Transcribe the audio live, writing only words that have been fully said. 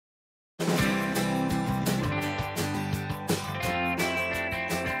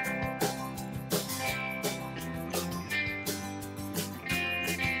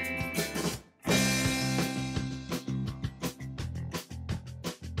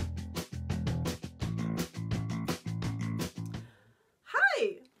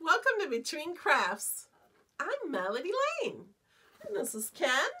to Between Crafts. I'm Melody Lane. And this is Ken.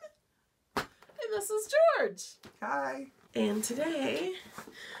 And this is George. Hi. And today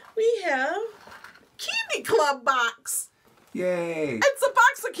we have Candy Club box. Yay. It's a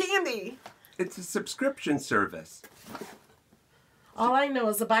box of candy. It's a subscription service. All I know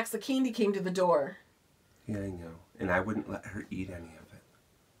is the box of candy came to the door. Yeah, I know. And I wouldn't let her eat any of it.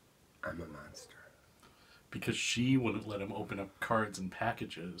 I'm a monster. Because she wouldn't let him open up cards and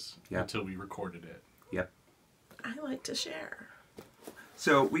packages until we recorded it. Yep. I like to share.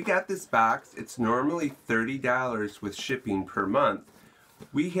 So we got this box. It's normally $30 with shipping per month.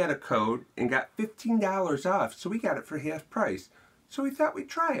 We had a code and got $15 off, so we got it for half price. So we thought we'd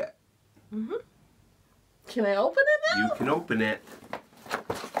try it. Mm-hmm. Can I open it now? You can open it.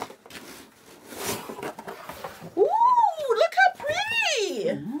 Ooh, look how pretty!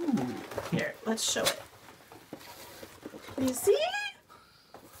 Ooh. Here, let's show it. Can you see?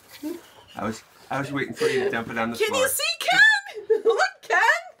 I was waiting for you to dump it on the floor. Can you see, Ken? Look,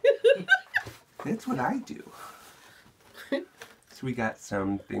 Ken! That's what I do. So we got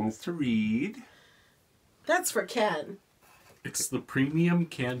some things to read. That's for Ken. It's the Premium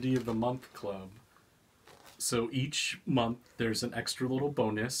Candy of the Month Club. So each month there's an extra little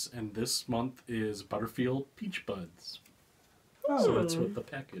bonus, and this month is Butterfield Peach Buds. Oh. So that's what the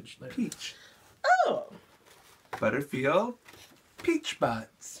package there. Peach. Oh. Butterfield Peach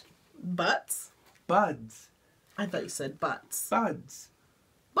Buds. Butts? Buds. I thought you said butts. Buds.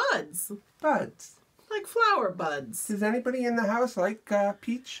 Buds. Buds. Like flower buds. Does anybody in the house like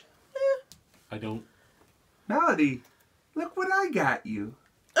peach? I don't. Melody, look what I got you.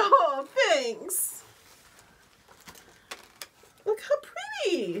 Oh, thanks. Look how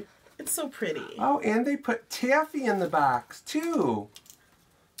pretty. It's so pretty. Oh, and they put taffy in the box, too.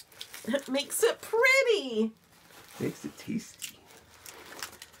 It makes it pretty. Makes it tasty.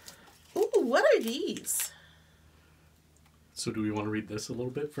 Ooh, what are these? So do we want to read this a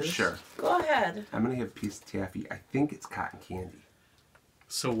little bit first? Sure. Go ahead. I'm going to have a piece of taffy. I think it's cotton candy.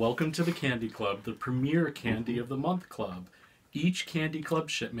 So welcome to the Candy Club, the premier Candy of the Month Club. Each Candy Club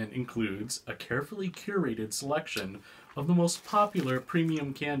shipment includes a carefully curated selection of the most popular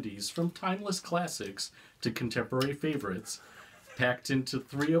premium candies, from timeless classics to contemporary favorites, packed into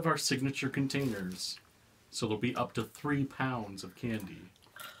 3 of our signature containers. So there'll be up to 3 pounds of candy.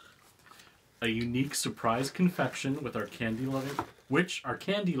 A unique surprise confection with which our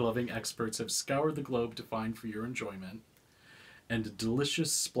candy-loving experts have scoured the globe to find for your enjoyment. And a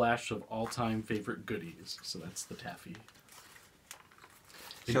delicious splash of all-time favorite goodies. So that's the taffy.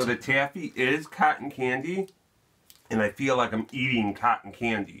 So the taffy is cotton candy, and I feel like I'm eating cotton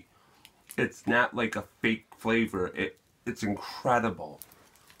candy. It's not like a fake flavor. It's incredible.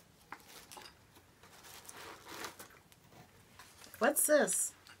 What's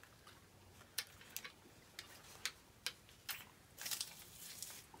this?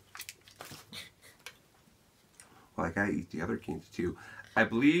 Well, I gotta eat the other candy too. I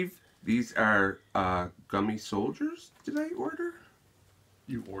believe these are gummy soldiers. Did I order?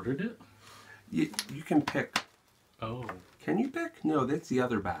 You ordered it? You can pick. Oh. Can you pick? No, that's the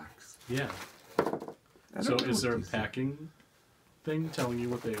other box. Yeah. So is there a packing thing telling you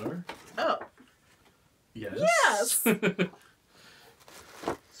what they are? Oh. Yes. Yes!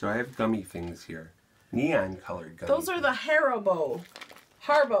 So I have gummy things here. Neon colored gummy. Those are the Haribo.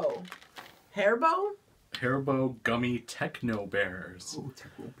 Haribo Gummy Techno Bears. Oh,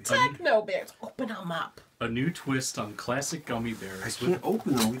 Techno Bears. Techno Bears. Open them up. A new twist on classic gummy bears. I can't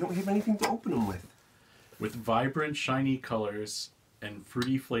open them. We don't have anything to open them with. With vibrant, shiny colors and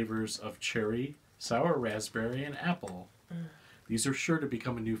fruity flavors of cherry, sour raspberry, and apple. These are sure to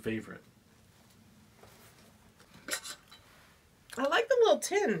become a new favorite. I like the little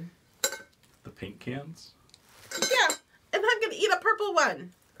tin. The pink cans? Yeah, and I'm going to eat a purple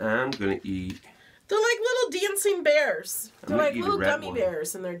one. I'm gonna eat. They're like little dancing bears. They're gonna like eat a little red gummy one.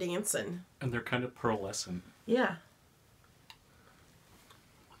 bears, and they're dancing. And they're kind of pearlescent. Yeah.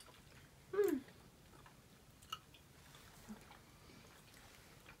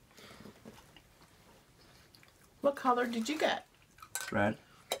 What color did you get? Red.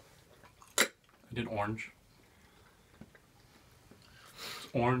 I did orange. It's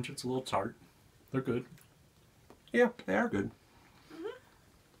orange, it's a little tart. They're good. Yeah, they are good.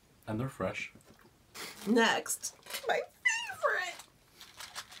 And they're fresh. Next, my favorite.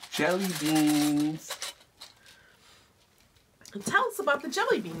 Jelly beans. And tell us about the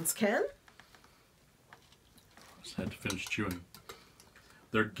jelly beans, Ken. Just had to finish chewing.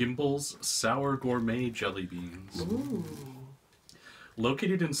 They're Gimbel's Sour Gourmet Jelly Beans. Ooh.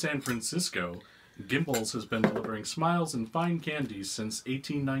 Located in San Francisco, Gimbals has been delivering smiles and fine candies since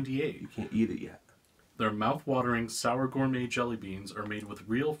 1898. You can't eat it yet. Their mouth-watering sour gourmet jelly beans are made with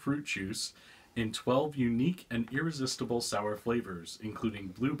real fruit juice in 12 unique and irresistible sour flavors, including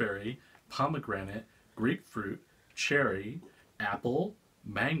blueberry, pomegranate, grapefruit, cherry, apple,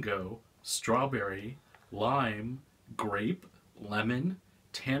 mango, strawberry, lime, grape, lemon,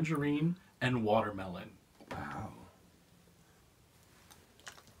 tangerine, and watermelon. Wow.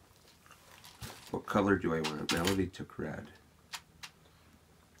 What color do I want? Melody took red.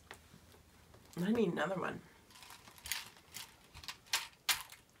 I need another one.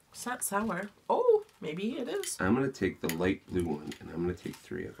 It's not sour. Oh, maybe it is. I'm going to take the light blue one, and I'm going to take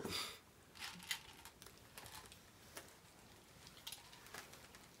 3 of them.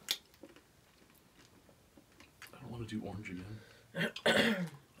 I don't want to do orange again.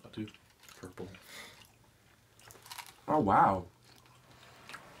 I'll do purple. Oh, wow.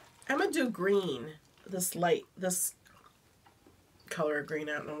 I'm gonna do green. This color of green.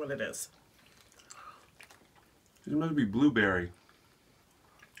 I don't know what it is. This must be blueberry.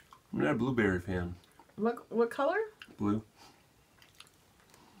 I'm not a blueberry fan. What color? Blue.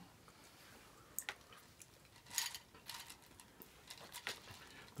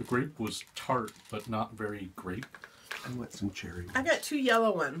 The grape was tart, but not very grape. I want some cherry. I got 2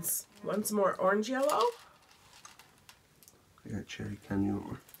 yellow ones. One's more orange yellow. I got cherry. Can you want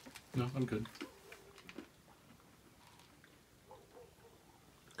more? No, I'm good.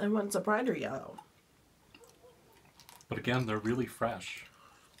 And one's a brighter yellow. But again, they're really fresh.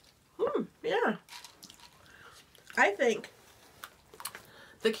 Yeah. I think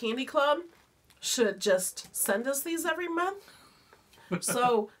the Candy Club should just send us these every month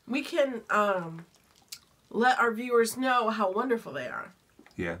so we can let our viewers know how wonderful they are.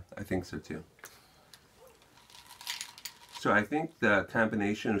 Yeah, I think so too. So I think the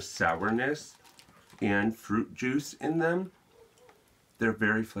combination of sourness and fruit juice in them, they're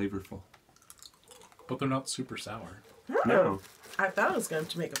very flavorful. But they're not super sour. No. I thought I was going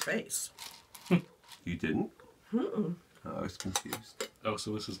to make a face. You didn't? Oh, I was confused. Oh,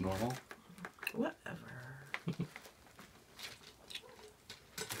 so this is normal? Whatever.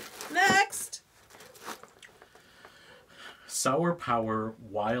 Next! Sour Power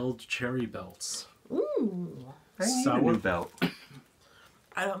Wild Cherry Belts. Ooh. I need a Sour- new belt.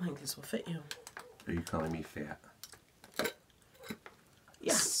 I don't think these will fit you. Are you calling me fat?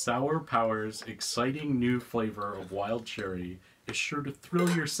 Yeah. Sour Power's exciting new flavor of wild cherry is sure to thrill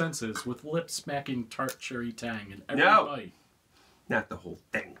your senses with lip-smacking tart cherry tang in every No. bite. Not the whole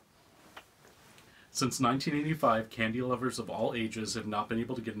thing. Since 1985, candy lovers of all ages have not been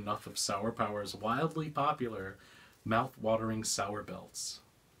able to get enough of Sour Power's wildly popular, mouth-watering sour belts.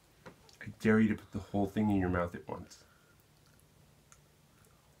 I dare you to put the whole thing in your mouth at once.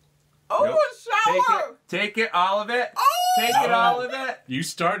 Oh, Nope. it's sour! Take it, all of it. Oh! Take it, all of it. You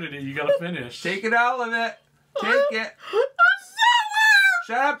started it, you gotta finish. Take it, all of it. Take it. It's sour!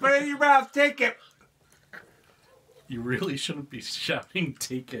 Shut up, put it in your mouth. Take it. You really shouldn't be shouting,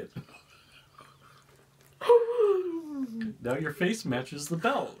 take it. Now your face matches the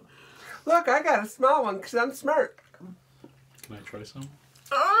belt. Look, I got a small one because I'm smart. Can I try some?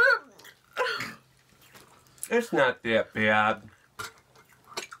 It's not that bad.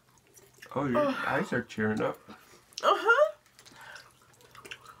 Oh, your eyes are cheering up. Uh-huh.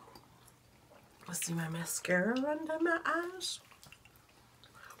 Let's see my mascara under my eyes.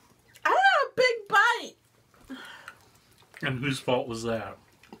 I had a big bite. And whose fault was that?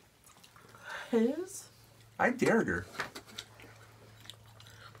 His? I dared her.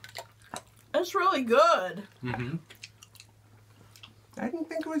 It's really good. Mm-hmm. I didn't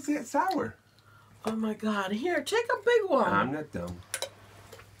think it was that sour. Oh my God. Here, take a big one. I'm not dumb.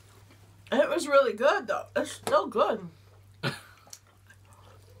 It was really good, though. It's still good.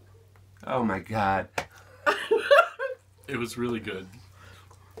 Oh my God. It was really good.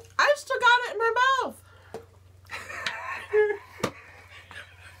 I still got it in my mouth.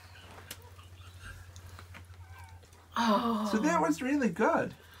 Oh. So that was really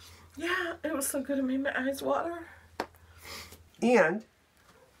good. Yeah, it was so good it made my eyes water. And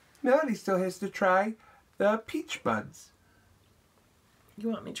Melody still has to try the peach buds. You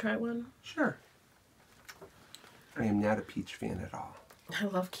want me to try one? Sure. I am not a peach fan at all. I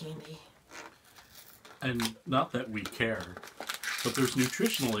love candy. And not that we care, but there's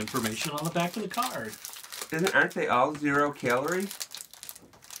nutritional information on the back of the card. Aren't they all 0 calories?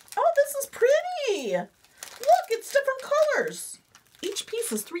 Oh, this is pretty. Look, it's different colors. Each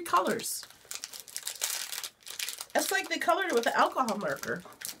piece is 3 colors. It's like they colored it with an alcohol marker.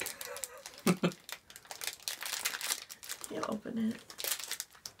 Can't open it.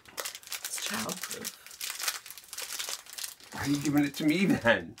 Let's childproof. Why are you giving it to me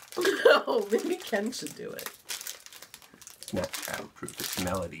then? No, maybe Ken should do it. It's not childproof, it's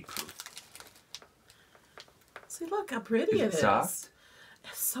melody proof. See, look how pretty Is it it is. soft?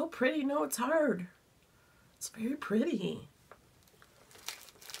 It's so pretty. No, it's hard. It's very pretty.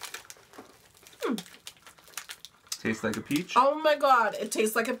 Tastes like a peach? Oh my god, it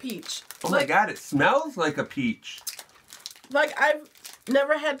tastes like a peach. Oh my god, it smells like a peach. Like, I've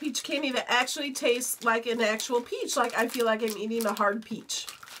never had peach candy that actually tastes like an actual peach. Like, I feel like I'm eating a hard peach.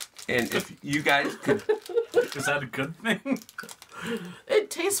 And if you guys could... Is that a good thing? It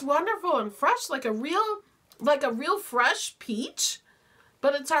tastes wonderful and fresh, like a real fresh peach,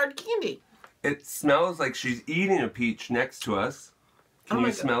 but it's hard candy. It smells like she's eating a peach next to us. Can Oh my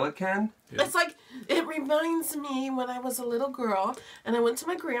you God. smell it, Ken? Yeah. It's like, it reminds me when I was a little girl and I went to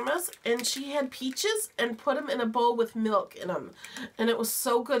my grandma's and she had peaches and put them in a bowl with milk in them. And it was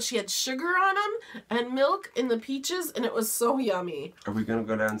so good. She had sugar on them and milk in the peaches and it was so yummy. Are we going to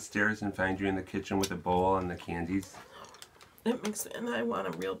go downstairs and find you in the kitchen with a bowl and the candies? It makes me, and I want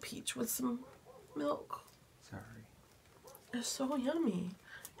a real peach with some milk. Sorry. It's so yummy.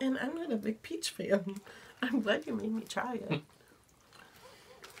 And I'm not a big peach fan. I'm glad you made me try it.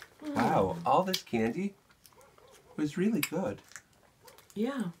 Wow, all this candy was really good.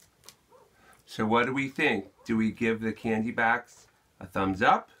 Yeah. So what do we think? Do we give the candy box a thumbs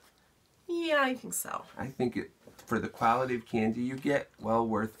up? Yeah, I think so. I think it, for the quality of candy you get, well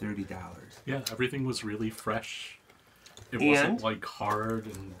worth $30. Yeah, everything was really fresh. It And- wasn't like hard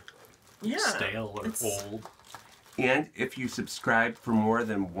and Yeah. stale or it's- old. And if you subscribe for more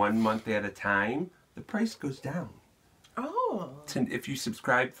than 1 month at a time, the price goes down. Oh. If you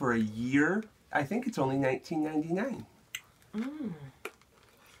subscribe for a year, I think it's only $19.99.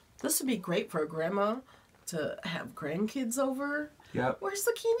 This would be great for grandma to have grandkids over. Yep, Where's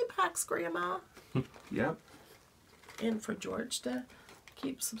the candy box, Grandma? yep. And for George to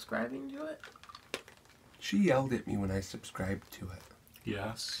keep subscribing to it. She yelled at me when I subscribed to it.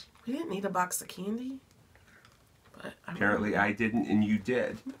 Yes. We didn't need a box of candy. But Apparently I didn't and you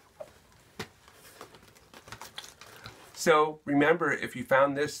did. So remember, if you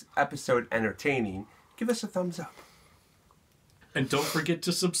found this episode entertaining, give us a thumbs up. And don't forget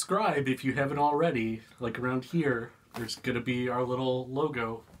to subscribe if you haven't already. Like around here, there's going to be our little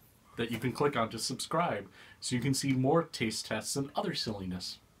logo that you can click on to subscribe. So you can see more taste tests and other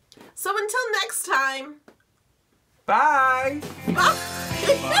silliness. So until next time. Bye! Bye.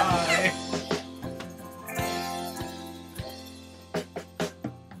 Bye!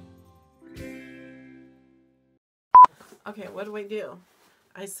 Okay, what do I do?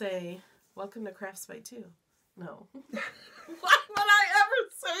 I say, welcome to Crafts by Two. No. Why would I ever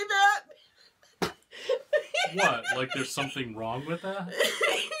say that? What? Like there's something wrong with that?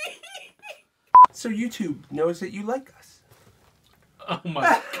 So YouTube knows that you like us. Oh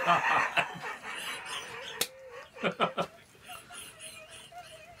my god.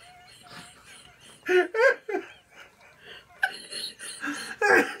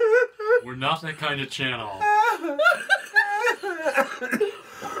 We're not that kind of channel.